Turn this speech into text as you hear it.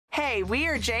Hey, we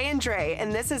are Jay and Dre,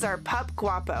 and this is our pup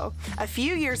Guapo. A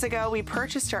few years ago, we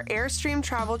purchased our Airstream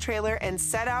travel trailer and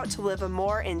set out to live a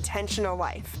more intentional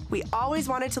life. We always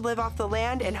wanted to live off the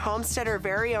land and homestead our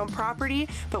very own property,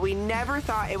 but we never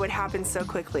thought it would happen so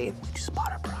quickly. We just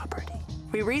bought a property.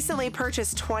 We recently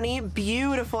purchased 20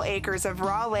 beautiful acres of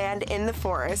raw land in the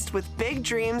forest with big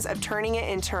dreams of turning it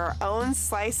into our own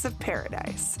slice of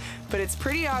paradise. But it's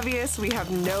pretty obvious we have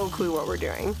no clue what we're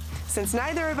doing. Since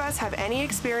neither of us have any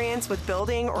experience with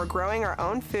building or growing our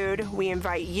own food, we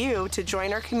invite you to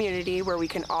join our community where we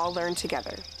can all learn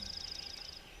together.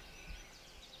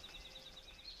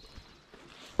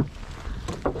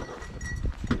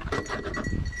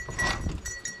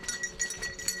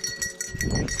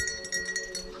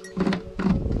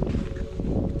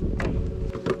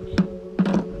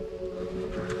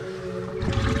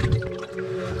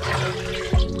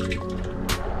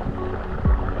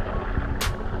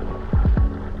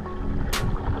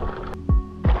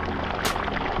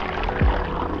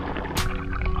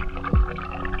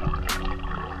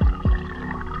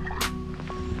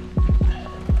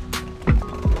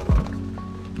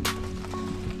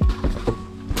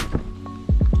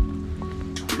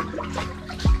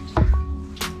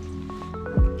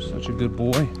 Such a good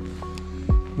boy.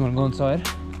 You want to go inside?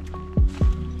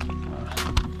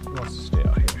 He wants to stay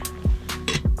out here.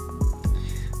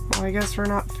 Well, I guess we're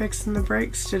not fixing the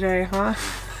brakes today, huh?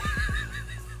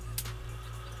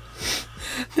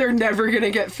 They're never gonna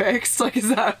get fixed. Like, is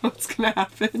that what's gonna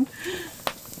happen?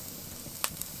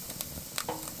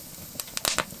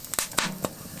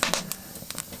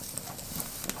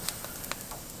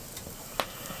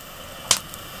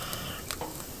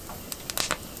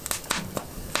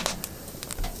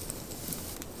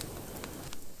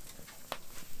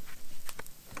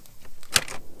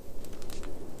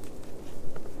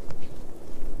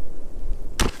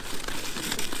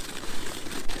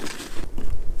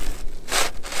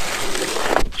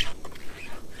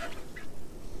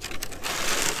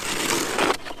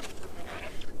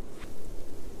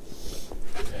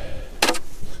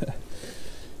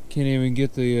 Can't even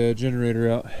get the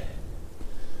generator out.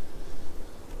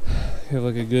 Have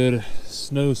like a good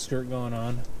snow skirt going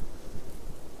on.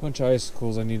 Bunch of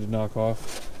icicles I need to knock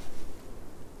off.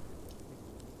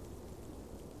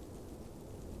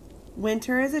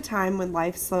 Winter is a time when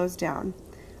life slows down.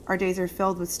 Our days are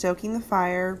filled with stoking the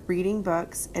fire, reading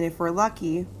books, and if we're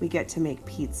lucky, we get to make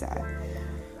pizza.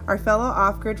 Our fellow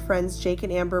off-grid friends Jake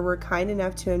and Amber were kind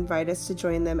enough to invite us to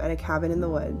join them at a cabin in the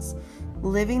woods.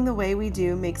 Living the way we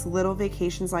do makes little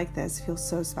vacations like this feel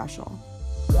so special.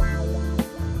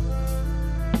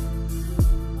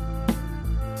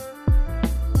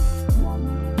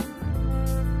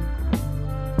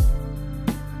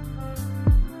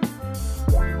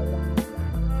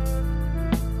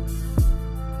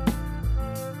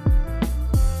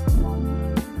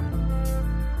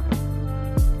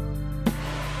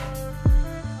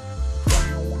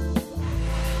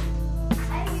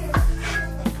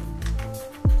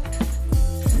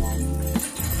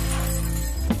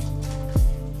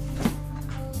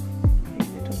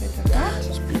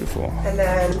 And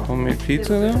then Homemade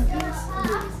pizza though?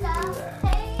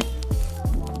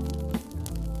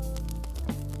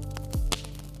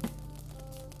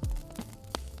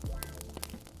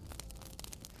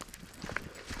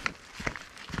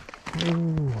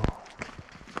 Ooh.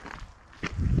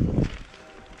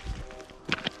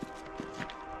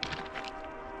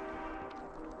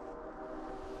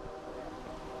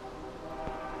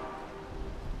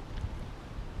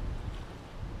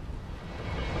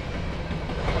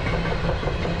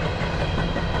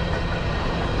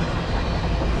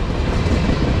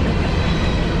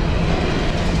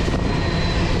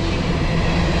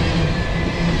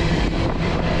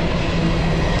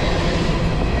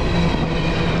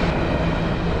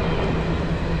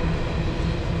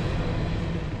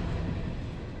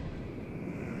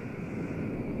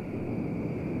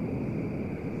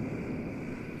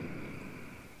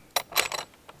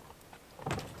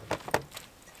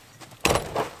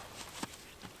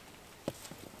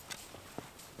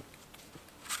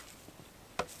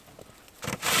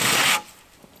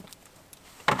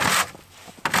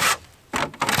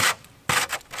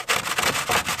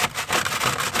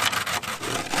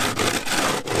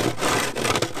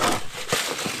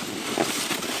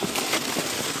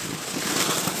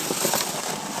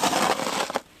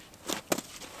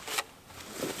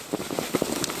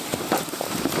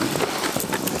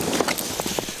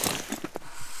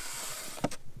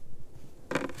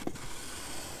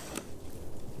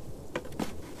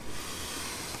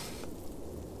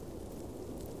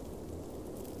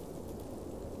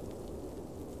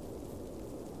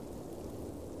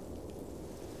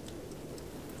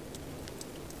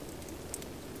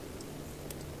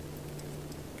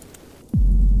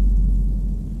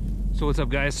 So what's up,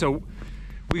 guys? So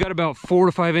we got about 4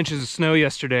 to 5 inches of snow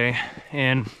yesterday,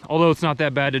 and although it's not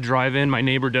that bad to drive in, my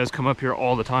neighbor does come up here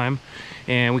all the time,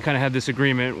 and we kind of had this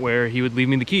agreement where he would leave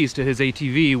me the keys to his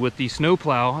ATV with the snow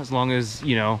plow as long as,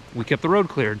 you know, we kept the road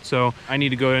cleared. So I need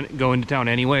to go into town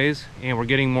anyways, and we're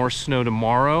getting more snow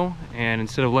tomorrow, and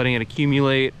instead of letting it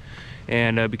accumulate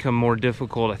and become more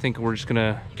difficult, I think we're just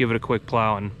gonna give it a quick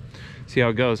plow and see how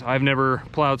it goes. I've never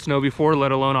plowed snow before,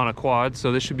 let alone on a quad,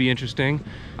 so this should be interesting.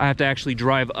 I have to actually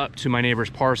drive up to my neighbor's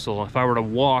parcel. If I were to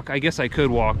walk, I guess I could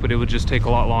walk, but it would just take a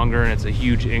lot longer, and it's a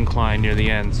huge incline near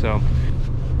the end, so.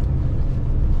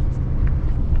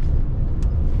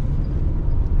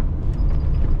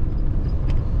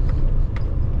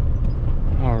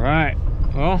 All right,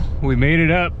 well, we made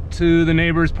it up to the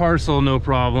neighbor's parcel, no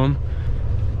problem.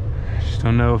 Just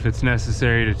don't know if it's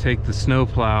necessary to take the snow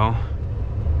plow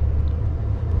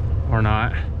or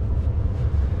not.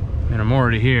 And I'm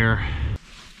already here.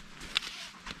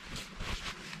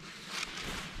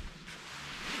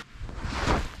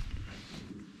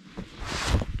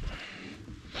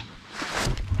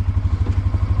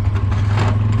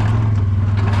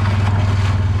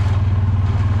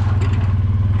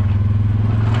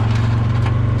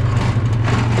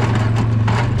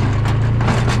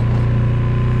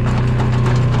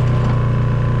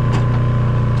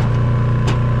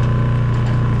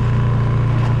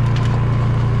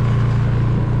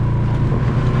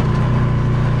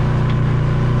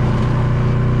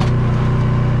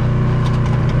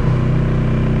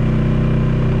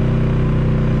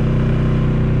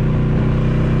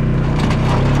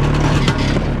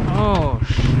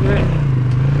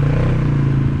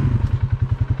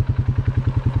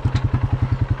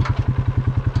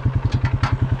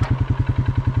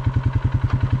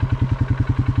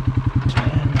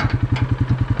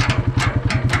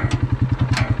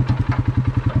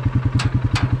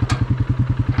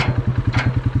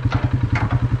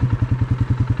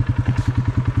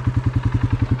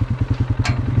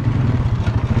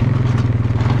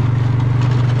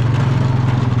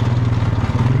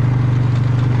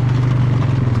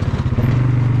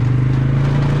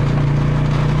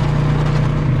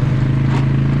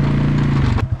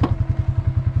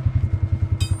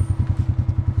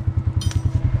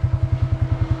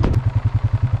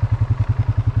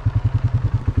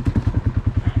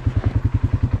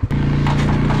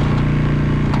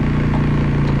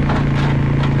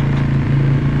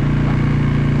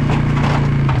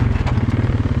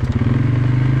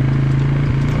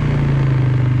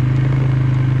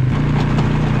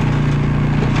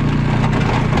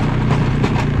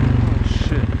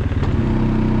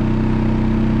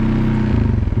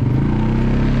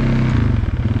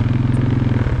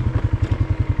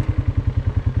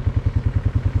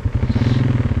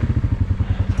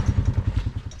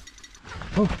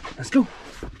 Oh, let's go.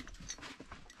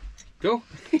 Go.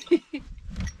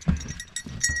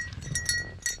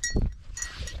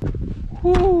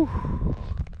 Woo.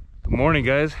 Good morning,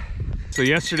 guys. So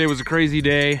yesterday was a crazy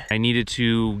day. I needed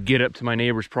to get up to my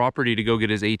neighbor's property to go get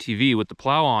his ATV with the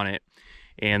plow on it.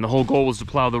 And the whole goal was to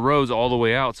plow the roads all the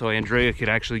way out so Andrea could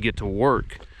actually get to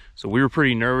work. So we were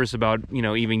pretty nervous about, you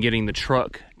know, even getting the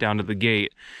truck down to the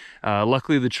gate.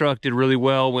 Luckily the truck did really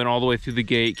well, went all the way through the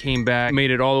gate, came back,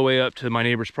 made it all the way up to my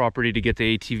neighbor's property to get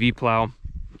the ATV plow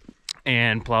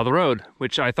and plow the road,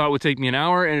 which I thought would take me an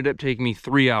hour, ended up taking me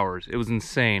 3 hours. It was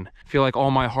insane. I feel like all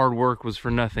my hard work was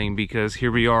for nothing because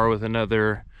here we are with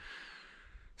another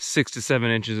 6 to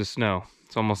 7 inches of snow.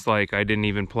 It's almost like I didn't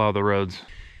even plow the roads.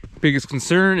 Biggest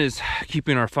concern is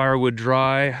keeping our firewood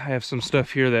dry. I have some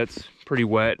stuff here that's pretty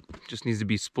wet, just needs to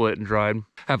be split and dried.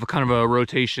 I have a kind of a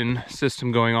rotation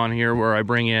system going on here where I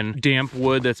bring in damp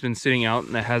wood that's been sitting out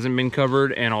and that hasn't been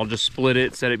covered, and I'll just split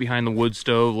it, set it behind the wood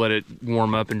stove, let it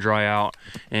warm up and dry out,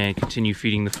 and continue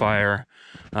feeding the fire.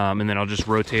 And then I'll just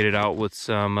rotate it out with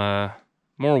some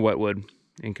more wet wood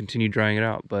and continue drying it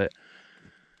out. But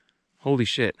holy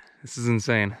shit, this is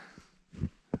insane.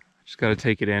 Just gotta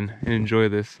take it in and enjoy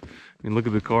this. I mean, look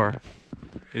at the car.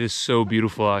 It is so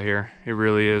beautiful out here. It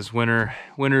really is. Winter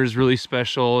is really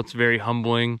special. It's very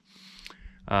humbling.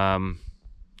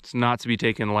 It's not to be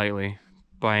taken lightly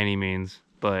by any means,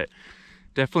 but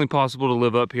definitely possible to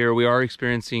live up here. We are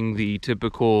experiencing the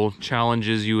typical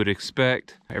challenges you would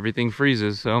expect. Everything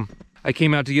freezes, so I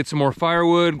came out to get some more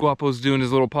firewood. Guapo's doing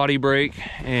his little potty break,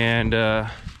 and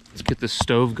let's get this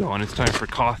stove going. It's time for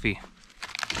coffee.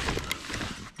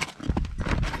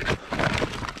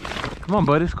 Come on,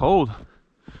 bud, it's cold.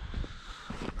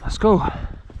 Let's go.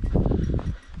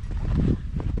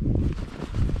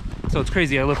 So it's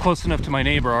crazy, I live close enough to my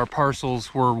neighbor. Our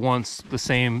parcels were once the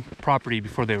same property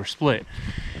before they were split.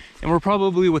 And we're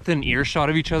probably within earshot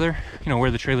of each other, you know, where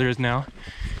the trailer is now.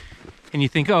 And you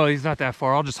think, oh, he's not that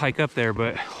far, I'll just hike up there,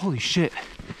 but holy shit.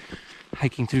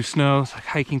 Hiking through snow, it's like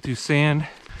hiking through sand.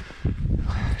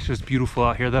 It's just beautiful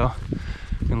out here though.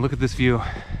 And look at this view.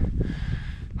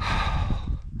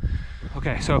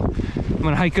 Okay, so I'm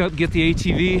gonna hike up, get the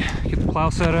ATV, get the plow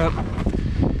set up,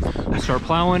 start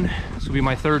plowing. This will be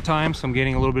my third time, so I'm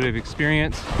getting a little bit of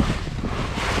experience.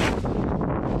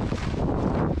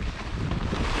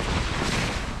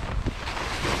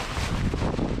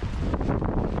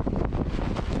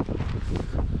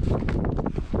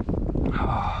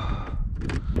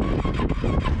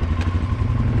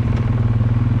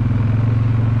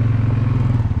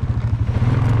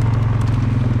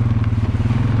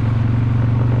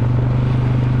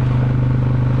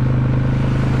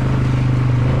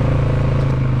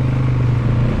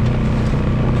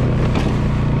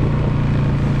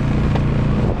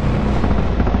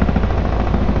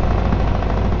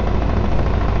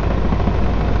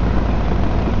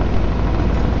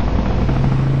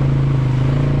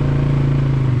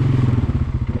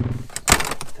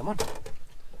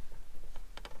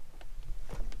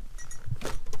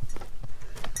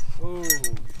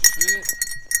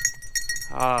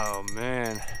 Oh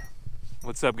man,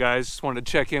 what's up guys? Just wanted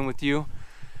to check in with you.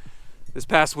 This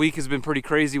past week has been pretty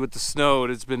crazy with the snow.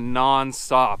 It's been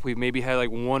non-stop. We've maybe had like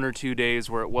 1 or 2 days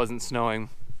where it wasn't snowing.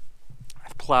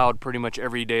 I've plowed pretty much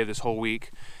every day this whole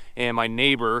week. And my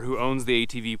neighbor who owns the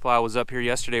ATV plow was up here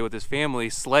yesterday with his family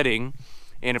sledding.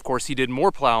 And of course he did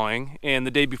more plowing. And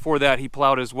the day before that he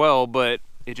plowed as well, but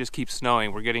it just keeps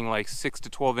snowing. We're getting like 6 to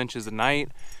 12 inches a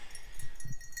night.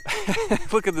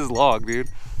 Look at this log, dude.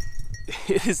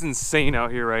 It is insane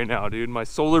out here right now, dude. My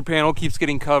solar panel keeps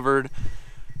getting covered.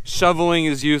 Shoveling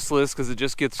is useless because it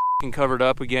just gets covered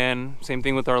up again. Same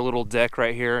thing with our little deck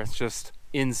right here. It's just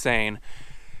insane.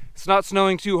 It's not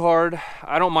snowing too hard.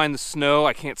 I don't mind the snow.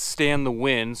 I can't stand the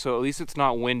wind, so at least it's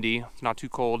not windy. It's not too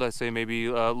cold. I'd say maybe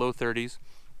low 30s.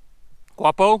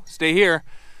 Guapo, stay here.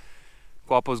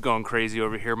 Guapo's going crazy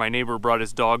over here. My neighbor brought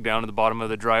his dog down to the bottom of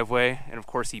the driveway, and of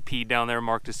course he peed down there,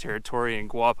 marked his territory, and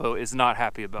Guapo is not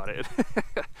happy about it.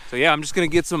 So yeah, I'm just gonna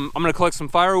I'm gonna collect some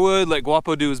firewood, let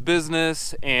Guapo do his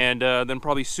business, and then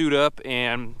probably suit up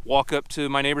and walk up to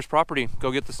my neighbor's property,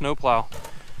 go get the snowplow.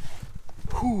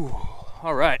 Whew,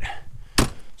 all right.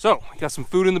 So, we got some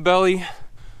food in the belly,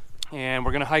 and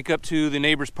we're gonna hike up to the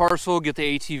neighbor's parcel, get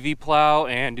the ATV plow,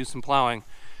 and do some plowing.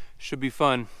 Should be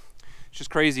fun. It's just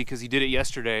crazy because he did it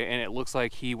yesterday and it looks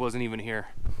like he wasn't even here.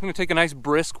 I'm gonna take a nice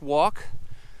brisk walk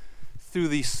through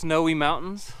these snowy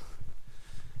mountains.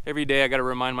 Every day I gotta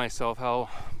remind myself how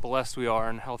blessed we are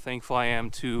and how thankful I am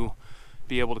to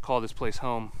be able to call this place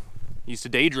home. I used to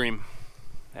daydream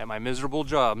at my miserable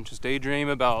job, just daydream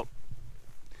about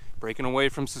breaking away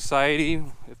from society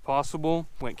if possible.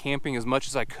 Went camping as much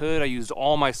as I could. I used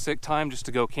all my sick time just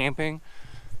to go camping.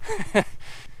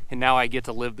 And now I get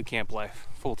to live the camp life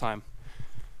full time.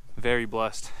 Very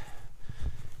blessed.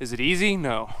 Is it easy?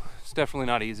 No, it's definitely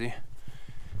not easy.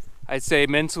 I'd say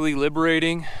mentally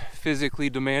liberating, physically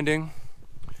demanding.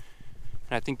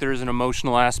 And I think there is an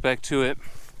emotional aspect to it.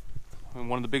 And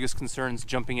one of the biggest concerns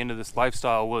jumping into this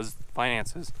lifestyle was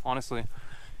finances, honestly.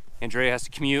 Andrea has to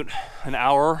commute an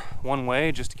hour one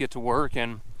way just to get to work,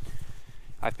 and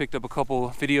I've picked up a couple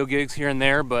video gigs here and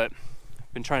there, but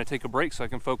I've been trying to take a break so I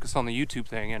can focus on the YouTube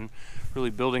thing and really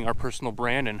building our personal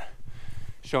brand and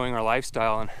showing our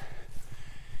lifestyle and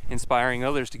inspiring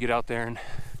others to get out there and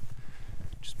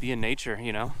just be in nature,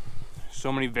 you know.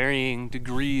 So many varying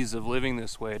degrees of living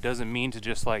this way. It doesn't mean to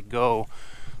just like go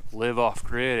live off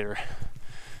grid or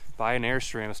buy an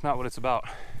Airstream. It's not what it's about.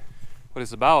 What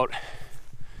it's about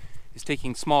is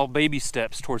taking small baby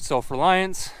steps towards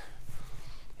self-reliance,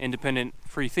 independent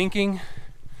free thinking.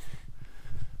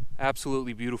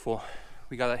 Absolutely beautiful.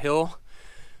 We got a hill,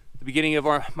 the beginning of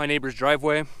my neighbor's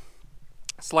driveway,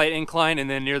 slight incline, and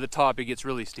then near the top it gets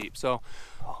really steep. So,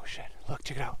 oh shit, look,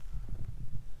 check it out.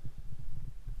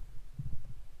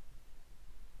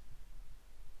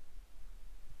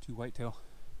 Two whitetail.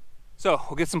 So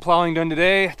we'll get some plowing done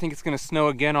today. I think it's gonna snow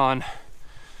again on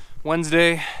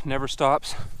Wednesday. Never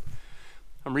stops.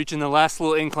 I'm reaching the last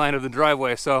little incline of the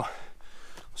driveway, so I'll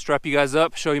strap you guys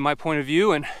up, show you my point of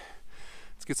view, and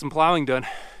let's get some plowing done.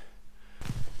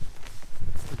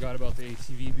 Forgot about the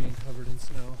ATV being covered in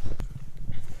snow.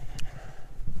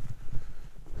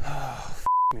 Oh, f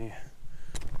me.